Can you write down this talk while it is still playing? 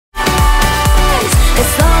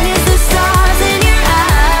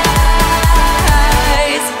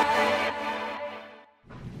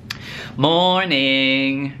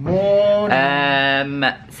Morning.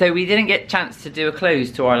 Morning. So we didn't get a chance to do a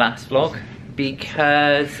close to our last vlog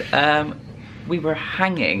because we were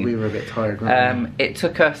hanging. We were a bit tired, weren't we? It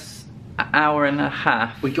took us an hour and a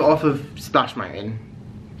half. We got off of Splash Mountain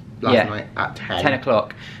last night at 10. 10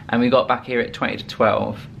 o'clock, and we got back here at 20 to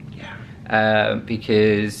 12. Yeah.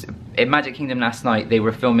 Because in Magic Kingdom last night they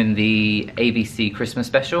were filming the ABC Christmas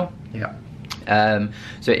special. Yeah.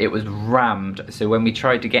 So it was rammed. So when we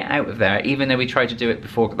tried to get out of there, even though we tried to do it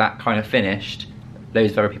before that kind of finished,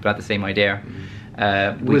 loads of other people had the same idea.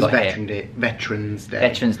 It was Veterans Day.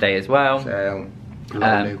 Veterans Day as well. So a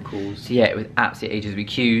lot of locals. So yeah, it was absolutely ages. We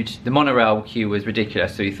queued. The monorail queue was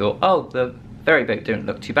ridiculous. So we thought, oh, the ferry boat don't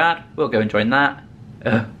look too bad. We'll go and join that.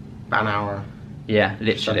 About an hour. Yeah,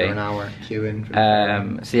 literally. Under an hour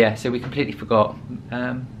queuing. So yeah, so we completely forgot.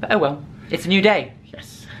 But oh well, it's a new day.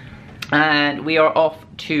 Yes. And we are off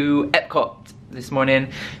to Epcot this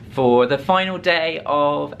morning for the final day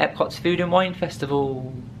of Epcot's Food and Wine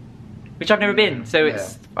Festival, which I've never been, so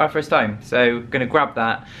it's our first time. So we're gonna grab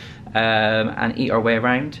that and eat our way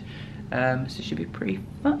around. So it should be pretty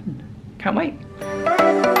fun. Can't wait.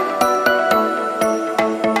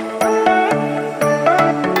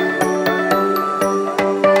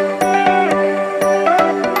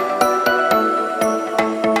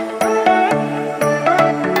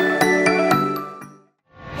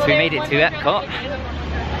 Made it to Epcot.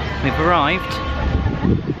 We've arrived.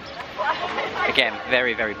 Again,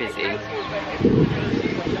 very, very busy.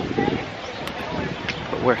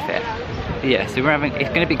 But worth it. But yeah, so we're having, it's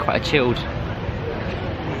going to be quite a chilled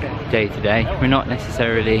day today. We're not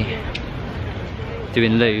necessarily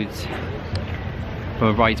doing loads from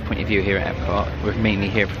a ride's point of view here at Epcot. We're mainly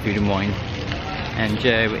here for food and wine. And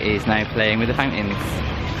Joe is now playing with the fountains.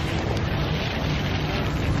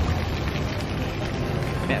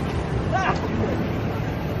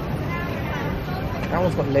 That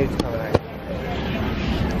one's got loads coming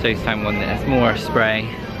out. Joe's found one that's more spray.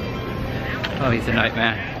 Oh, he's a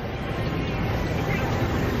nightmare.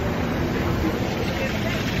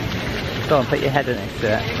 Go on, put your head next to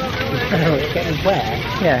it. Oh, it's getting wet?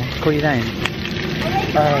 Yeah, cool you down.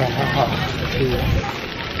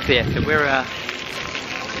 So yeah, so we're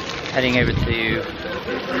heading over to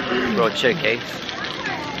World Showcase.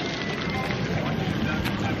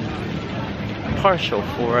 Partial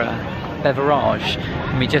for beverage,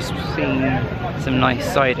 and we just seen some nice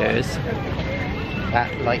ciders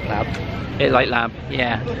At Light Lab. at Light Lab,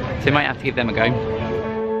 yeah. So we might have to give them a go.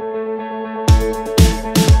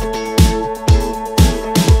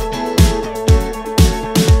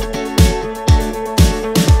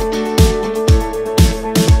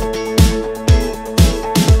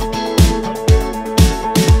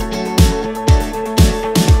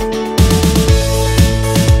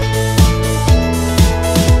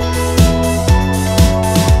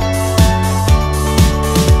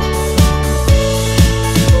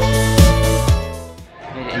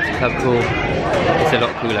 Cool. It's a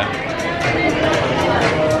lot cooler.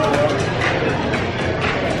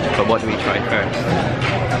 But what do we try first?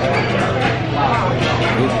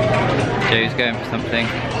 Ooh. Joe's going for something.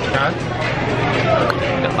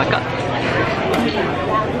 Got my gut.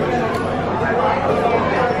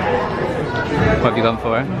 What have you gone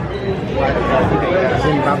for?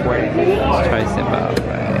 Zimbabwe. Let's try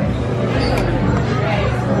Zimbabwe.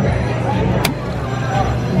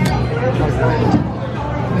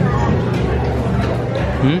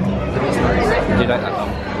 Hmm? Do you like that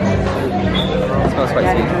one? It smells quite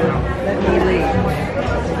sweet.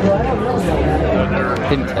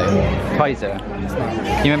 Pinto. Tizer.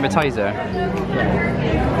 You remember Tizer?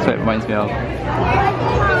 That's what it reminds me of.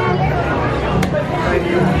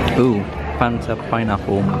 Ooh, Fanta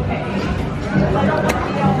pineapple.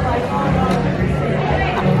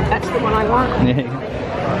 That's the one I want. Yeah.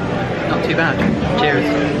 Not too bad. Cheers.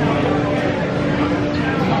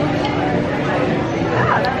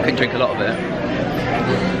 Couldn't drink a lot of it.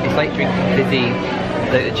 It's like drinking fizzy,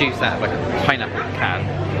 the juice out of like a pineapple can,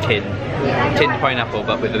 tinned pineapple,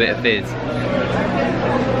 but with a bit of fizz.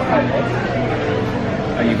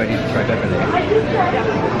 Are you ready to try Beverly?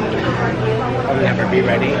 I'll never be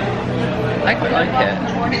ready. I quite like it.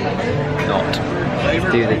 Not. Let's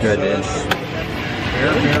do the dreaded.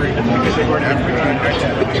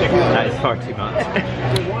 That is far too much.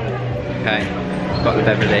 Okay, got the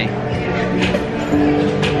Beverly.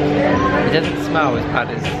 It doesn't smell as bad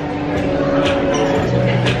as...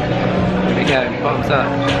 Here we go, bottoms up.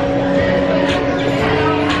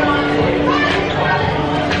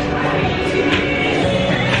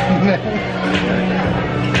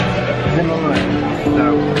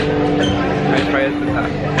 No. Let's try it with that.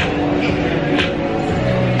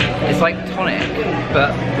 It's like tonic,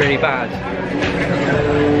 but really bad.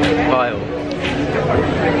 Vile.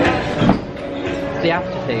 The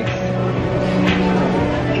aftertaste.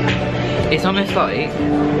 It's almost like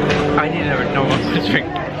I need a normal drink.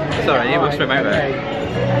 Sorry, you must remember.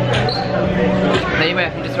 Now you may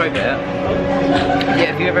have to describe it.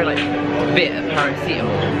 Yeah, if you ever like bit of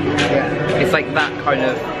paracetamol, it's like that kind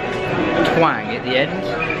of twang at the end.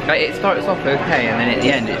 Like, it starts off okay, and then at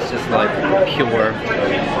the end it's just like pure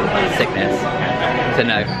sickness. So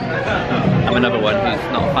no, I'm another one who's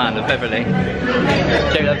not a fan of Beverly.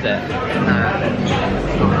 Joe loves it.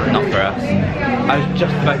 Not for us. I was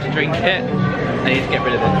just about to drink it. I need to get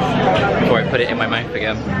rid of it before I put it in my mouth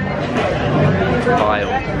again.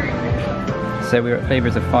 Vile. So we were at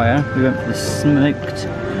Flavors of Fire. We went for the smoked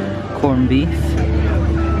corned beef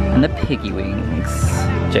and the piggy wings.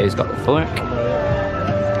 Joe's got the fork.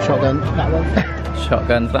 Shotgun, that one.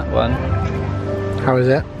 Shotgun's that one. How is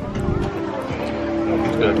it?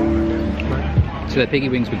 It's good. So the piggy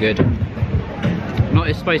wings were good. Not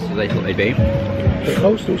as spicy as I thought they'd be. The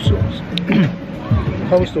coastal sauce.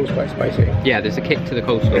 Coastal's quite spicy. Yeah, there's a kick to the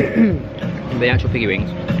coastal. The actual piggy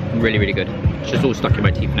wings, really, really good. It's just all stuck in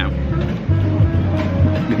my teeth now.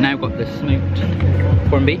 We've now got the smoked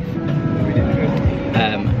corned beef,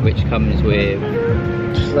 which comes with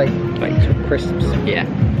just like sort of crisps. Yeah,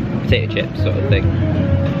 potato chips sort of thing.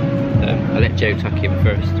 I'll let Joe tuck him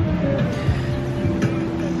first.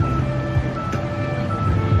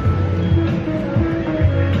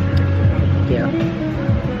 Yeah.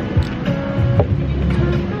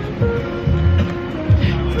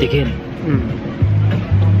 Dig in.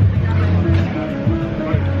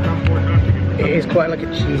 It is quite like a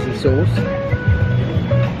cheesy sauce.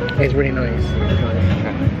 It's really nice.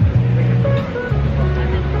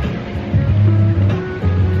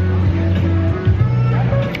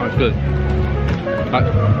 That's good.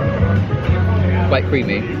 Quite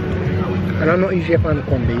creamy. And I'm not usually a fan of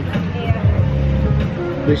corned beef.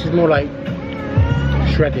 This is more like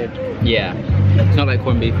shredded. Yeah. It's not like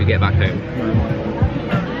corned beef you get back home.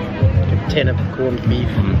 A tin of corned beef.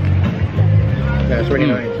 Yeah, it's really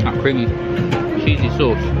nice. That creamy, cheesy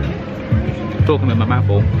sauce. Talking with my mouth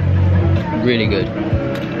full. Really good.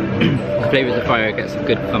 Flavors of Fire gets a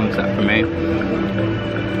good thumbs up from me.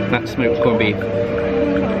 That smoked corned beef. I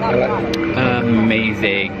like that.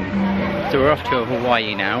 Amazing. So we're off to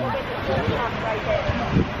Hawaii now.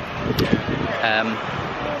 I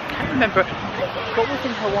can't remember. What was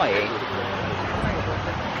in Hawaii?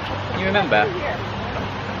 Can you remember?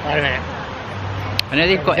 I don't know. I know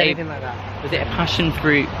they've got anything like that. Was it a passion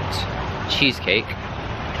fruit cheesecake?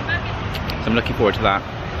 So I'm looking forward to that.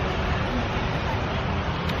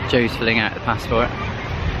 Joe's filling out the passport.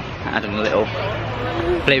 Adding a little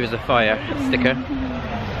Flavors of Fire sticker.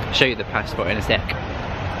 I'll show you the passport in a sec.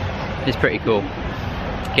 It's pretty cool.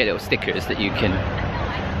 Get little stickers that you can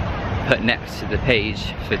put next to the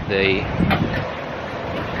page for the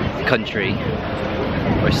country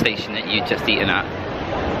or station that you just eaten at.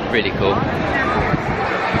 Really cool.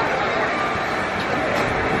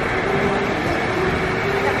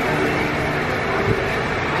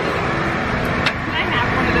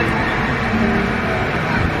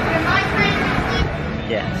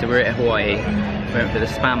 Yeah, so we're at Hawaii. We went for the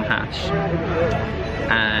spam hash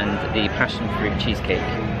and the passion fruit cheesecake.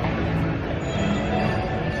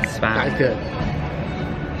 Spam. That is good.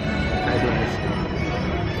 That is nice.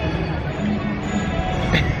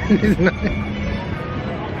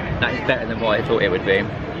 That is better than what I thought it would be.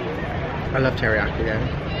 I love teriyaki though.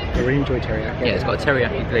 I really enjoy teriyaki. Yeah, it's got a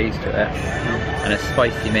teriyaki glaze to it and a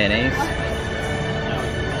spicy mayonnaise.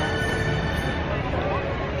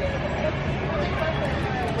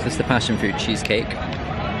 So this is the passion fruit cheesecake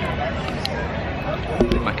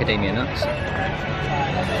with macadamia nuts.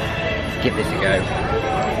 Let's give this a go.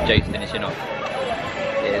 Joe's finishing off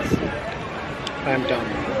his. I'm done.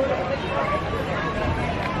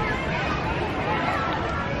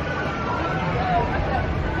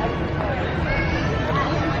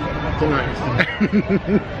 Nice.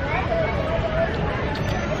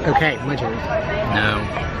 Okay, my turn. No,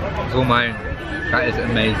 it's all mine. That is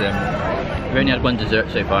amazing. We've only had one dessert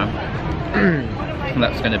so far. And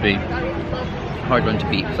that's going to be a hard one to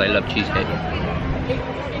beat because I love cheesecake.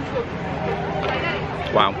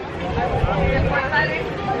 Wow.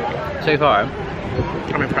 So far,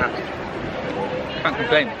 I'm impressed. Can't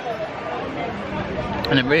complain.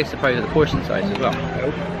 And I'm really surprised at the portion size as well.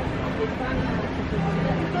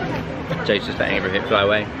 Joe's just letting everything fly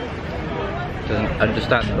away. Doesn't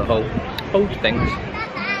understand the whole things.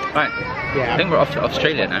 Right. Yeah. I think we're off to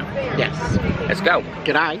Australia now. Yes. Let's go.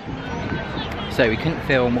 G'day. So we couldn't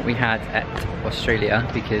film what we had at Australia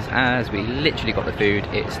because as we literally got the food,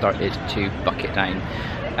 it started to bucket down.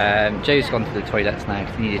 Joe's gone to the toilets now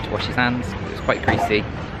because he needed to wash his hands. It was quite greasy.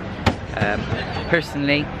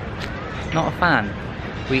 Personally, not a fan.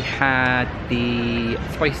 We had the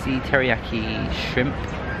spicy teriyaki shrimp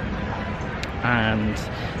and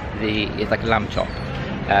it's like a lamb chop.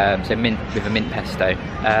 So mint with a mint pesto.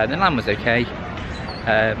 The lamb was okay,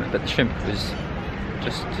 but the shrimp was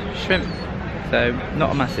just shrimp. So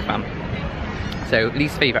not a massive fan. So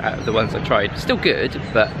least favourite out of the ones I've tried. Still good,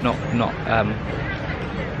 but not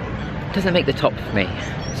doesn't make the top for me.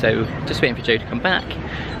 So just waiting for Joe to come back,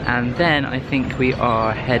 and then I think we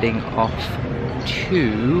are heading off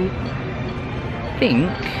to, I think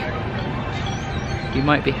we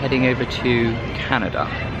might be heading over to Canada.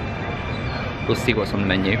 We'll see what's on the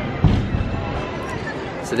menu.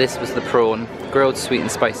 So this was the prawn, grilled sweet and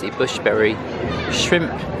spicy bushberry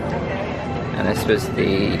shrimp, and this was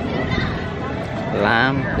the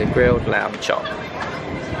lamb, the grilled lamb chop.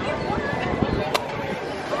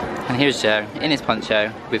 And here's Joe in his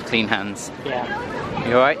poncho with clean hands. Yeah.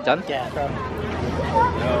 You alright? Done? Yeah, done.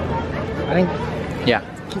 I think Yeah.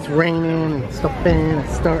 it keeps raining and stopping and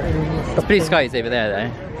starting and stopping. Blue skies over there though.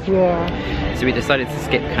 Yeah. So we decided to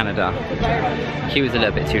skip Canada. Queue was a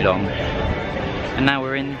little bit too long. And now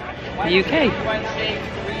we're in the UK.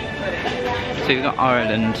 So we've got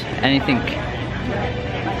Ireland. Anything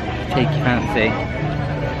take your fancy?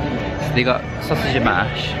 So they got sausage and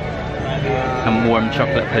mash and warm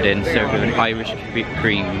chocolate pudding served with an Irish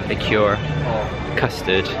cream liqueur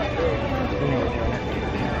custard.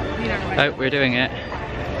 Oh, we're doing it.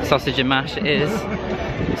 Sausage and mash it is.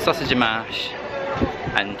 Sausage and mash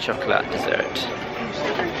and chocolate dessert.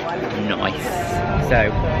 Nice.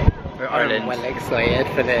 So, for Ireland, I'm well excited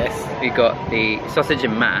for this. we got the sausage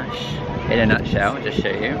and mash in a nutshell. I'll just show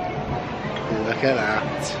you. Look at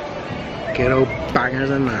that. Good old bangers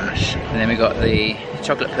and mash. And then we got the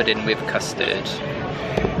chocolate pudding with custard.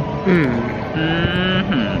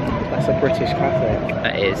 That's a British classic.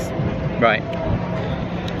 That is. Right.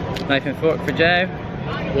 Knife and fork for Joe.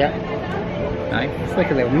 Yeah. Knife. It's like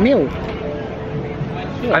a little meal.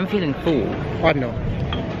 I'm feeling full. I'm not.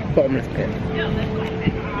 Bottomless pit.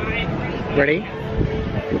 Ready?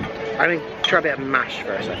 I think try a bit of mash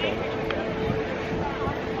first, I think.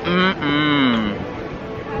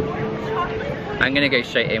 I'm gonna go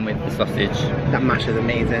straight in with the sausage. That mash is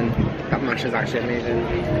amazing. That mash is actually amazing.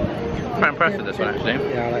 Quite impressed with this one actually.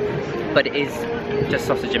 Yeah, I like it. But it is just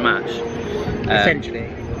sausage and mash. Essentially.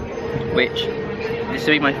 Which, this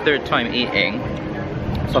will be my third time eating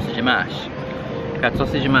sausage and mash. I had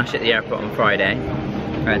sausage and mash at the airport on Friday.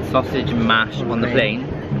 I had sausage and mash on the plane.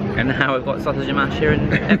 And now I've got sausage and mash here in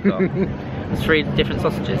Epcot. It's 3 different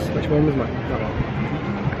sausages. Which one was mine? That one.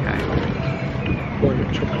 Okay.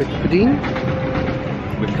 One chocolate pudding.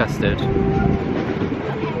 With custard.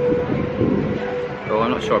 Oh,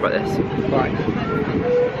 I'm not sure about this. Right.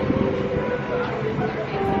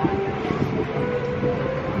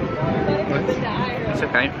 It's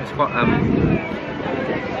okay. It's got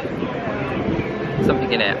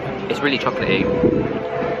something in it. It's really chocolatey.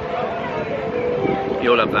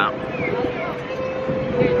 You'll love that.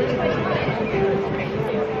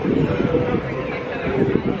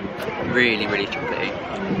 Really, really chocolatey.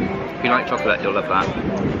 If you like chocolate, you'll love that.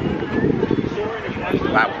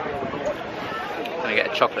 Wow. I'm gonna get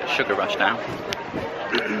a chocolate sugar rush now.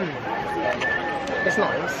 It's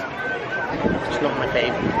nice. It's not my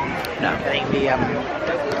favourite. No. I think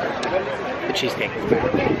the cheesecake is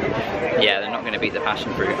better. Yeah, they're not gonna beat the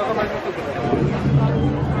passion fruit.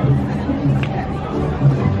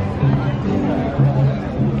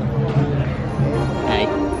 Hey.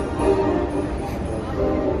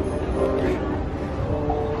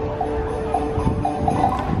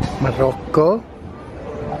 Morocco.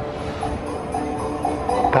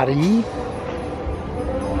 Paris.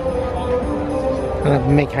 And I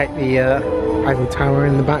make out the Eiffel Tower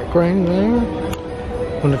in the background there.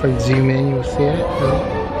 Wonder if I zoom in, you'll see it.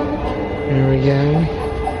 There we go.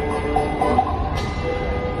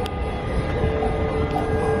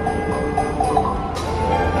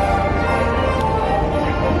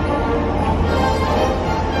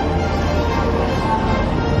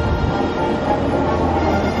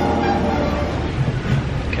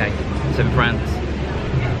 Okay, so in France,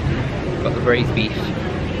 got the braised beef,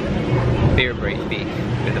 beer braised beef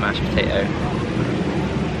with the mashed potato.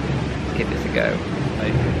 Let's give this a go. I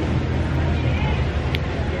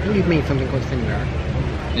think we've made something quite similar.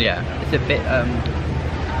 Yeah, it's a bit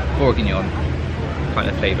bourguignon kind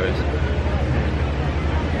of flavours,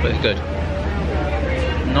 but it's good.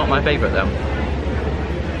 Not my favourite though.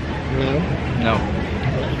 No. No.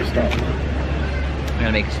 Start. I'm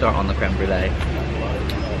gonna make a start on the creme brulee.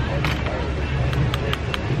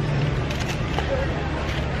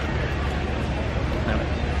 I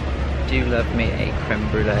do love me a creme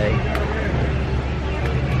brulee.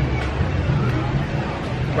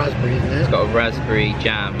 Raspberry, isn't it? It's got a raspberry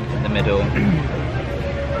jam in the middle.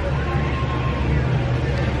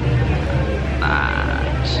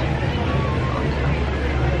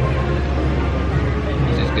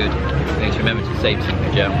 This is good. Please remember to save some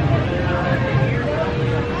for Joe.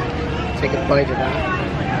 Take a bite of that.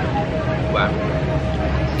 Wow.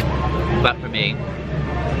 That for me.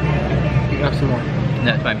 You can have some more.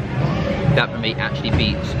 No, it's fine. That for me actually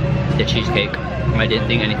beats the cheesecake. I didn't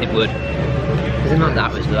think anything would. Is it not?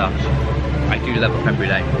 That was lush. I do love a creme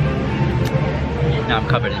brulee. Now I'm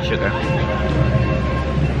covered in sugar.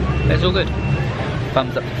 But it's all good.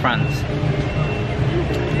 Thumbs up to France.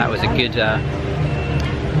 That was a good,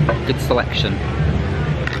 good selection.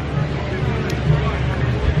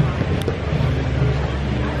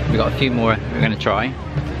 We've got a few more we're going to try.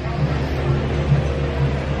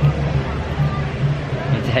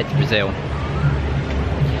 Need to head to Brazil.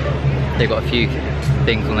 They've got a few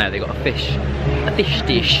things on there. They've got a fish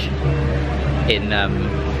dish in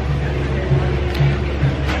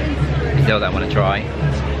Brazil that I want to try.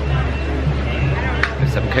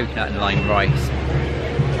 With some coconut and lime rice.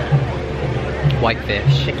 White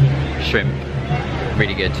fish, shrimp,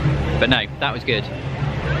 really good. But no, that was good.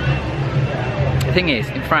 The thing is,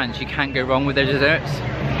 in France, you can't go wrong with their desserts.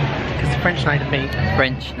 Because the French know how to make.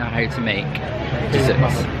 French know how to make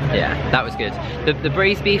desserts. Yeah, that was good. The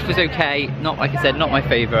braised beef was okay. Not, like I said, not my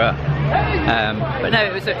favourite. But no,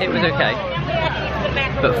 it was okay.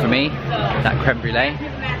 But for me, that creme brulee.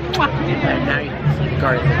 Now you can see the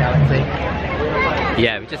Guardians of the Galaxy.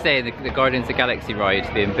 Yeah, we're just saying the Guardians of the Galaxy ride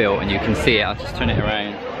being built, and you can see it. I'll just turn it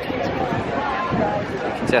around. You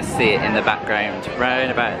can just see it in the background,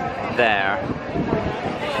 round about there.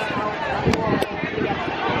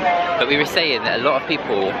 But we were saying that a lot of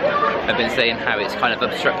people have been saying how it's kind of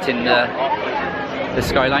obstructing the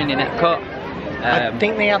skyline in Epcot. I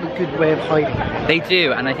think they have a good way of hiding it. They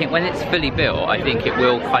do, and I think when it's fully built, I think it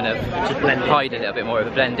will kind of hide a little bit more of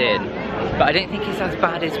a blend in. But I don't think it's as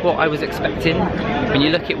bad as what I was expecting. When you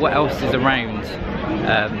look at what else is around,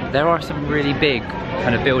 there are some really big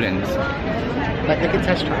kind of buildings. Like look at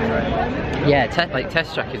Test Track, right? Yeah, like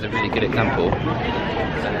Test Track is a really good example.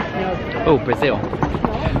 Oh, Brazil.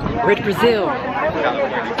 We're in Brazil!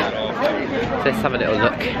 Let's have a little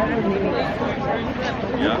look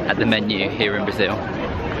at the menu here in Brazil.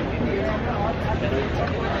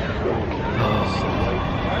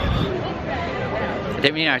 I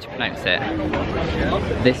don't really know how to pronounce it.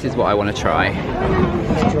 This is what I want to try.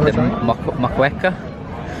 The macueca.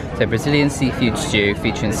 So Brazilian seafood stew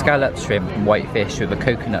featuring scallops, shrimp and white fish with a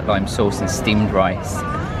coconut lime sauce and steamed rice.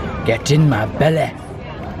 Get in my belly.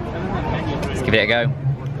 Let's give it a go.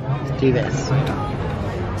 Let's do this.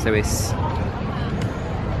 So it's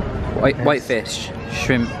white fish,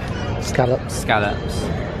 shrimp, scallops, yeah,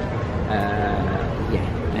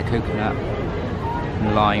 and a coconut,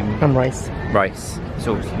 and lime, and rice,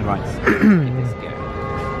 sauce and rice.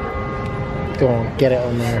 Go on, get it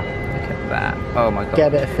on there. Look at that! Oh my god! Get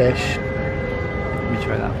a bit of fish. Let me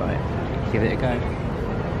try that bite. Give it a go.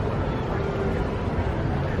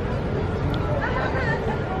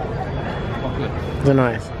 Oh, good. They're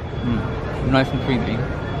nice. Nice and creamy,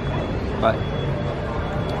 but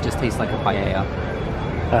it just tastes like a paella.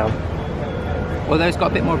 Oh. Although it's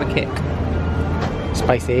got a bit more of a kick.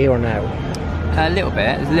 Spicy or no? A little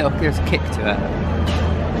bit. There's a kick to it.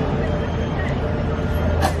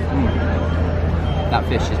 That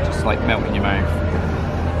fish is just like melting in your mouth.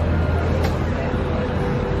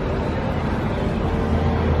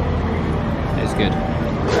 It's good.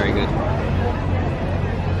 Very good.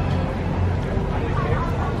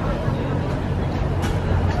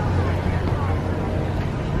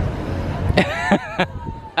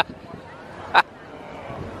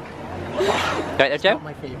 Right there, Joe? Not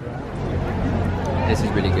my favourite. This is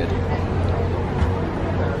really good.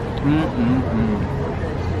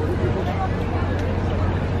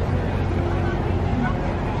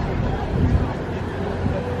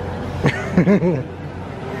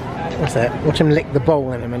 What's that? Watch him lick the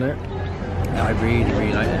bowl in a minute. No, I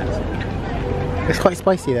really like that. It's quite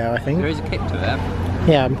spicy though, I think. There is a kick to it.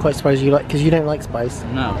 Yeah, I'm quite surprised you like, because you don't like spice.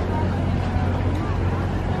 No.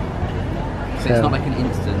 So it's not like an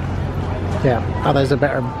instant. Yeah. Oh, there's a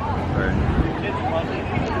better burn.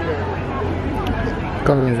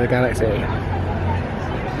 Guardians of the Galaxy.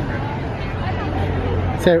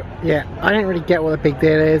 So yeah, I don't really get what the big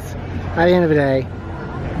deal is. At the end of the day,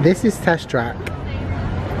 this is Test Track,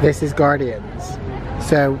 this is Guardians.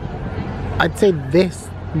 So I'd say this,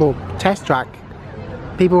 well, Test Track,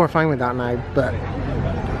 people are fine with that now, but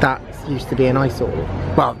that used to be an eyesore.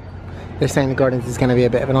 Well, they're saying the Guardians is going to be a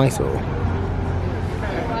bit of an eyesore.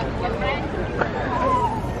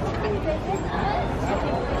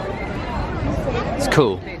 It's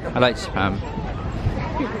cool. I like Japan.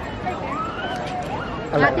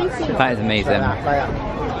 That is amazing.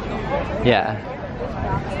 Yeah.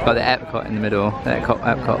 Got the Epcot in the middle. The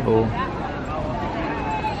Epcot ball.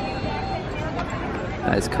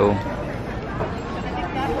 That is cool.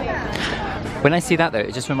 When I see that though,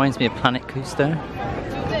 it just reminds me of Planet Coaster.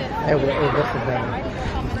 Oh, what's his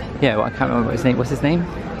name? Yeah, well, I can't remember what his name. What's his name?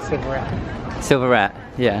 Silverette. Silverette,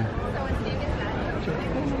 yeah.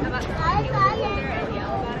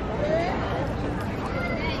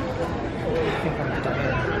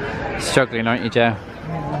 Struggling, aren't you, Joe?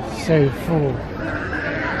 So full.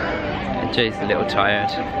 Joe's a little tired.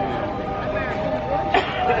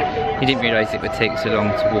 He didn't realise it would take so long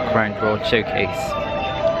to walk around World Showcase.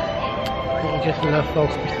 You just love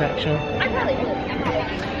false perception.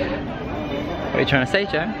 What are you trying to say,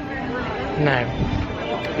 Joe? No.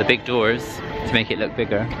 The big doors to make it look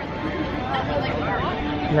bigger.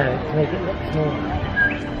 No, to make it look smaller.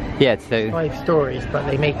 Yeah, so 5 stories, but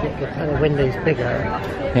they make it the windows bigger.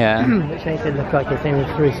 yeah, Which makes it look like it's only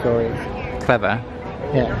 3 stories. clever.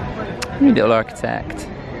 Yeah. You little architect.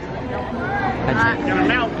 I'm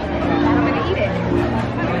gonna eat it.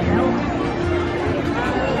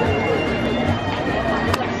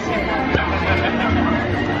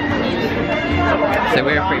 So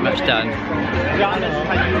we're pretty much done.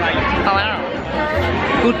 Hello.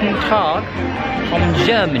 Guten Tag from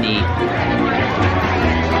Germany.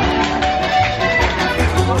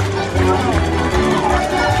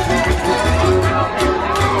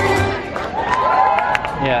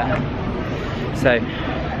 Yeah. So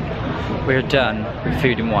we're done with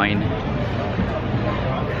food and wine.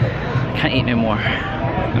 Can't eat no more.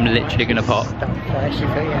 I'm literally gonna pop.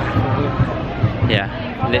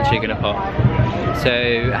 Yeah, literally gonna pop.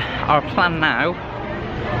 So our plan now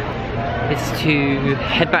is to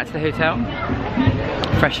head back to the hotel,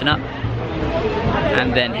 freshen up,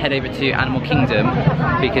 and then head over to Animal Kingdom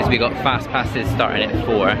because we got fast passes starting at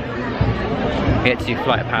 4. We get to do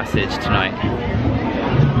Flight of Passage tonight.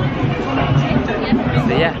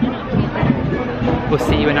 So yeah, we'll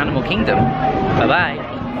see you in Animal Kingdom. Bye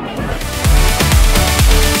bye.